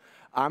well.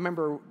 I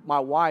remember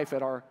my wife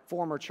at our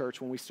former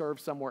church, when we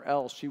served somewhere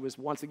else, she was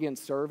once again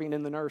serving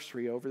in the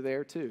nursery over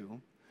there too.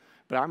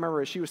 But I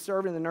remember as she was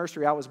serving in the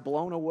nursery, I was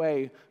blown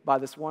away by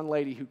this one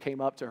lady who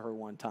came up to her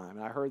one time,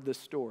 and I heard this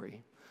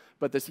story.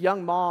 But this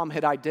young mom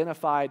had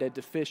identified a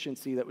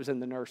deficiency that was in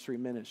the nursery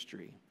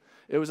ministry.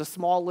 It was a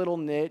small little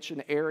niche,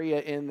 an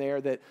area in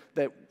there that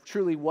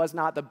truly was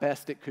not the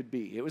best it could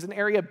be. It was an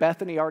area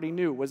Bethany already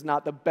knew was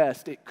not the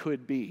best it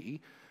could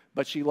be,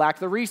 but she lacked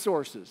the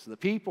resources, the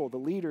people, the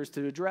leaders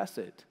to address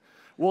it.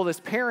 Well, this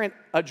parent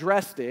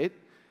addressed it,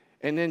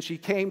 and then she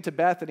came to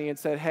Bethany and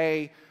said,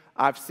 hey,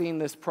 I've seen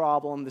this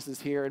problem. This is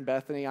here in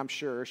Bethany, I'm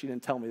sure. She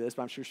didn't tell me this,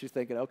 but I'm sure she's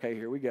thinking, okay,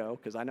 here we go,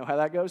 because I know how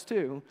that goes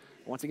too.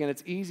 Once again,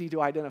 it's easy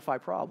to identify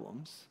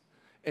problems.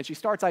 And she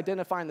starts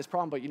identifying this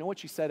problem, but you know what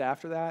she said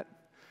after that?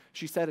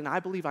 She said, and I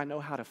believe I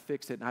know how to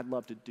fix it, and I'd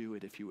love to do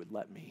it if you would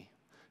let me.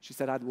 She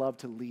said, I'd love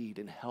to lead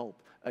and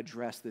help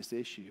address this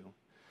issue.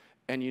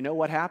 And you know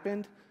what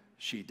happened?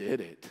 She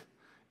did it.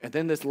 And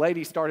then this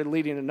lady started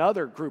leading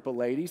another group of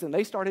ladies, and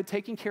they started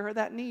taking care of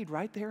that need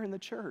right there in the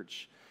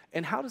church.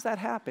 And how does that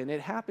happen?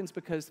 It happens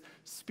because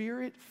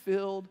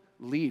Spirit-filled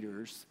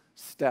leaders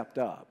stepped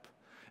up.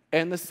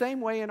 And the same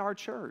way in our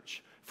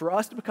church. For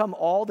us to become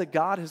all that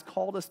God has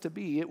called us to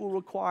be, it will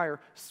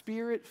require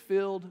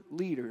Spirit-filled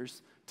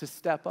leaders to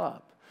step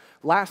up.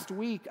 Last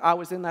week, I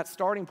was in that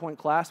starting point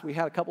class. We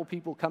had a couple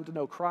people come to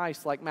know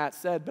Christ, like Matt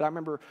said, but I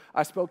remember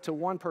I spoke to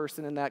one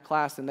person in that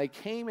class, and they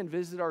came and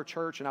visited our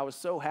church, and I was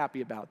so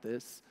happy about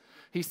this.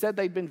 He said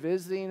they'd been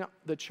visiting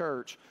the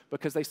church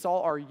because they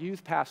saw our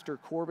youth pastor,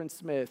 Corbin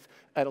Smith,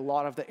 at a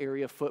lot of the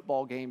area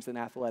football games and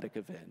athletic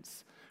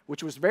events,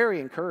 which was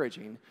very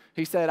encouraging.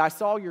 He said, I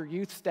saw your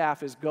youth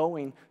staff is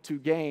going to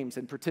games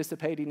and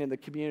participating in the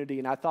community,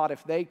 and I thought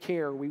if they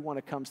care, we want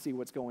to come see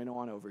what's going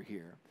on over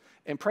here.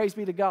 And praise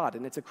be to God,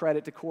 and it's a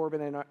credit to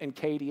Corbin and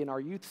Katie and our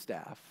youth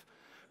staff.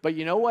 But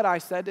you know what I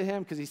said to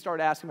him? Because he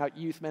started asking about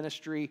youth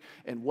ministry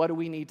and what do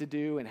we need to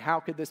do and how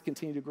could this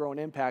continue to grow in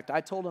impact.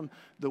 I told him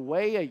the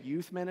way a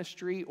youth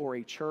ministry or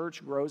a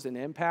church grows in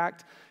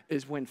impact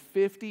is when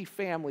 50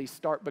 families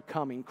start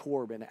becoming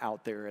Corbin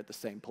out there at the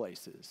same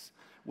places.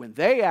 When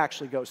they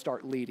actually go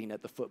start leading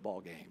at the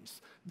football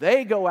games.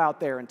 They go out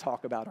there and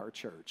talk about our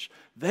church.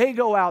 They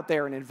go out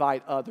there and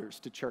invite others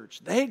to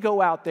church. They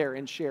go out there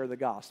and share the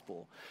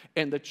gospel.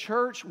 And the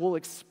church will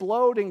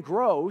explode in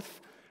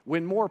growth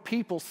when more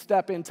people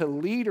step into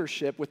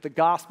leadership with the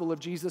gospel of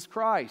Jesus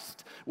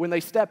Christ, when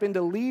they step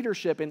into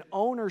leadership and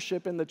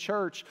ownership in the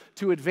church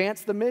to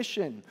advance the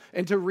mission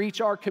and to reach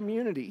our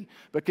community.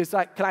 Because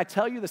can I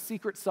tell you the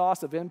secret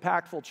sauce of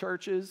impactful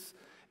churches?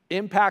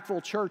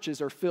 Impactful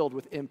churches are filled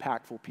with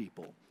impactful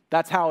people.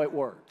 That's how it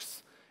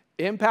works.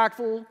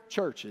 Impactful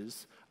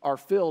churches are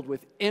filled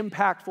with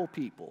impactful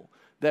people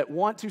that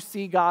want to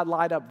see God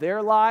light up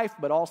their life,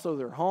 but also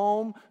their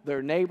home,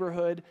 their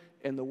neighborhood,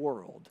 and the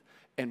world.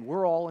 And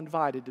we're all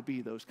invited to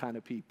be those kind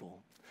of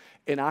people.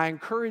 And I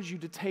encourage you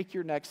to take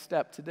your next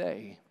step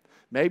today.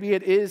 Maybe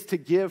it is to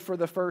give for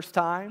the first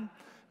time.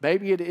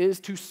 Maybe it is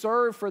to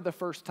serve for the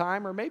first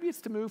time. Or maybe it's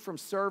to move from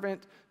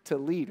servant to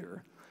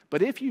leader.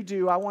 But if you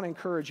do, I want to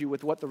encourage you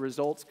with what the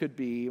results could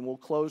be. And we'll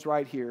close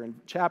right here in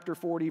chapter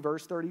 40,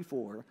 verse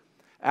 34.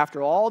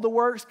 After all the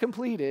works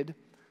completed,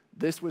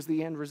 this was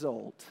the end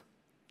result.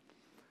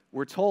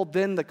 We're told,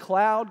 then the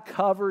cloud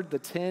covered the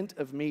tent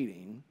of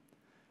meeting,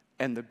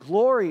 and the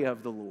glory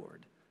of the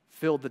Lord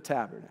filled the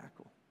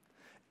tabernacle.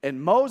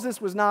 And Moses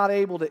was not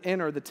able to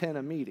enter the tent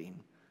of meeting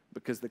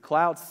because the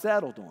cloud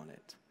settled on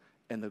it,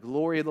 and the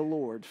glory of the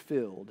Lord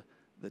filled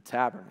the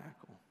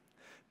tabernacle.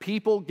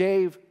 People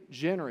gave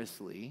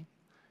generously,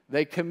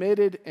 they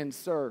committed and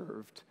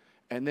served,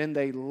 and then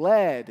they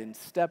led and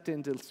stepped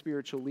into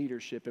spiritual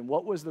leadership. And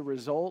what was the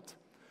result?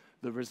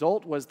 The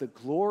result was the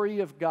glory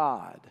of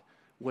God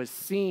was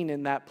seen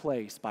in that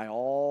place by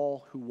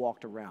all who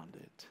walked around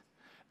it.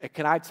 And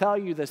can I tell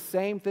you, the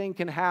same thing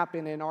can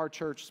happen in our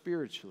church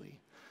spiritually.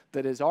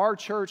 That as our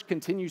church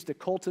continues to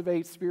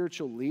cultivate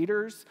spiritual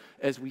leaders,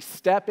 as we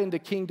step into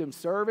kingdom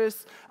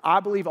service, I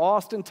believe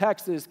Austin,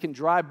 Texas can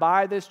drive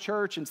by this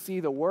church and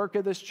see the work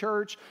of this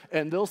church,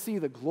 and they'll see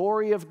the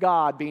glory of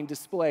God being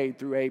displayed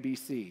through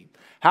ABC.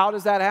 How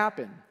does that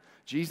happen?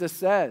 Jesus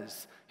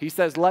says, He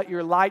says, let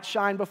your light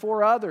shine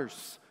before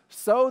others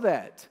so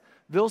that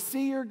they'll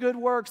see your good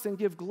works and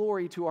give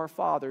glory to our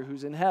Father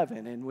who's in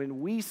heaven. And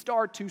when we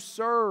start to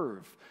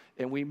serve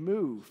and we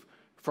move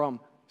from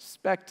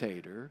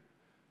spectator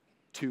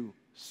to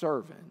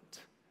servant,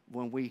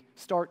 when we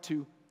start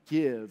to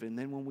give and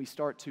then when we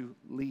start to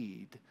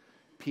lead,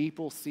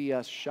 people see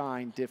us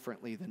shine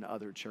differently than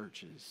other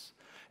churches.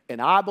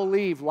 And I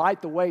believe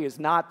Light the Way is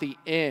not the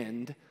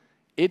end,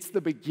 it's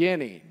the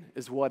beginning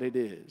is what it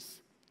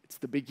is. It's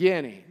the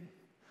beginning.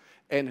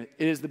 And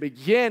it is the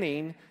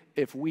beginning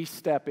if we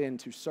step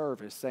into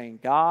service saying,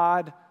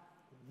 God,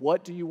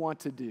 what do you want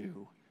to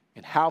do?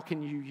 And how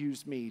can you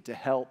use me to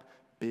help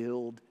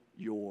build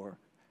your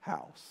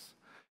house?